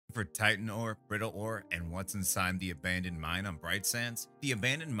For Titan Ore, Brittle Ore, and what's inside the abandoned mine on Bright Sands, the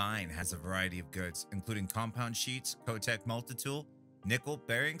abandoned mine has a variety of goods, including compound sheets, multitool, nickel,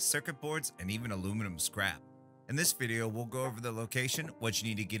 bearings, circuit boards, and even aluminum scrap. In this video, we'll go over the location, what you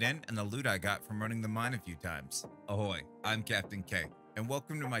need to get in, and the loot I got from running the mine a few times. Ahoy, I'm KaptainKayy, and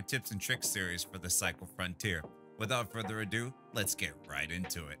welcome to my tips and tricks series for the Cycle Frontier. Without further ado, let's get right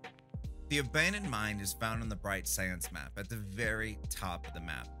into it. The abandoned mine is found on the Bright Sands map at the very top of the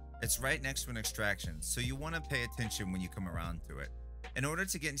map. It's right next to an extraction, so you want to pay attention when you come around to it. In order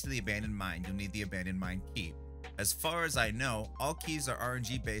to get into the abandoned mine, you'll need the abandoned mine key. As far as I know, all keys are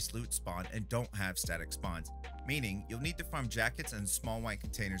RNG based loot spawn and don't have static spawns, meaning you'll need to farm jackets and small white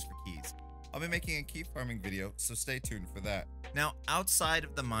containers for keys. I'll be making a key farming video, so stay tuned for that. Now, outside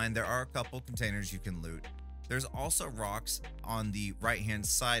of the mine, there are a couple containers you can loot. There's also rocks on the right hand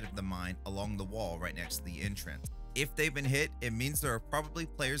side of the mine along the wall right next to the entrance. If they've been hit, it means there are probably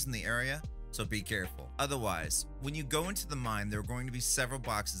players in the area, so be careful. Otherwise, when you go into the mine, there are going to be several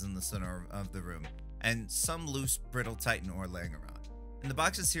boxes in the center of the room, and some loose brittle Titan ore laying around. In the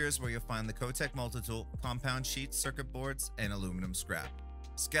boxes here is where you'll find the multitool, compound sheets, circuit boards, and aluminum scrap.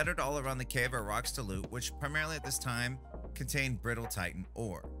 Scattered all around the cave are rocks to loot, which primarily at this time contain brittle Titan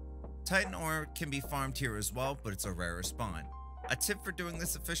ore. Titan ore can be farmed here as well, but it's a rarer spawn. A tip for doing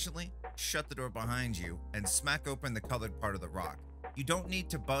this efficiently: shut the door behind you and smack open the colored part of the rock. You don't need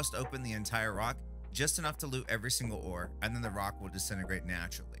to bust open the entire rock, just enough to loot every single ore, and then the rock will disintegrate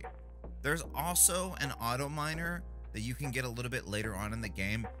naturally. There's also an auto miner that you can get a little bit later on in the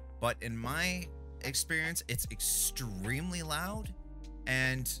game, but in my experience, it's extremely loud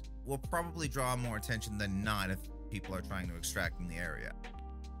and will probably draw more attention than not if people are trying to extract in the area.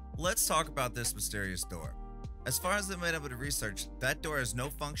 Let's talk about this mysterious door. As far as I've been able to research, that door has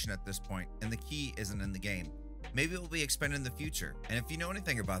no function at this point, and the key isn't in the game. Maybe it will be expanded in the future, and if you know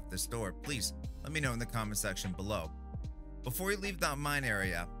anything about this door, please let me know in the comment section below. Before you leave that mine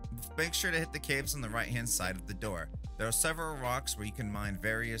area, make sure to hit the caves on the right hand side of the door. There are several rocks where you can mine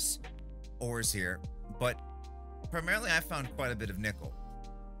various ores here, but primarily I found quite a bit of nickel.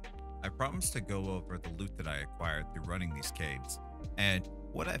 I promised to go over the loot that I acquired through running these caves, and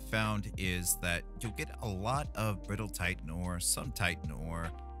what I found is that you'll get a lot of brittle Titan ore, some Titan ore,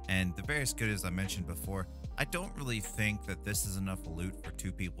 and the various good as I mentioned before. I don't really think that this is enough loot for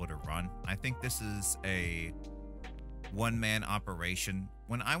two people to run. I think this is a one-man operation.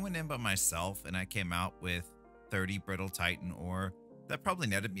 When I went in by myself and I came out with 30 brittle Titan ore, that probably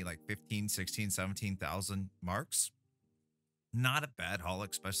netted me like 15, 16, 17,000 marks. Not a bad haul,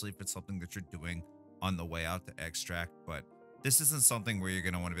 especially if it's something that you're doing on the way out to extract, but this isn't something where you're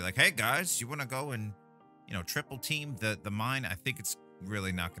going to want to be like, hey guys, you want to go and, triple team the mine? I think it's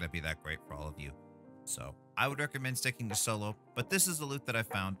really not going to be that great for all of you. So I would recommend sticking to solo, but this is the loot that I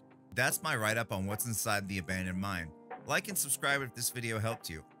found. That's my write-up on what's inside the abandoned mine. Like and subscribe if this video helped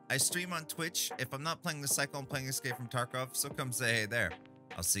you. I stream on Twitch. If I'm not playing the cycle, I'm playing Escape from Tarkov, so come say hey there.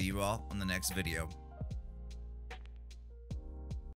 I'll see you all on the next video.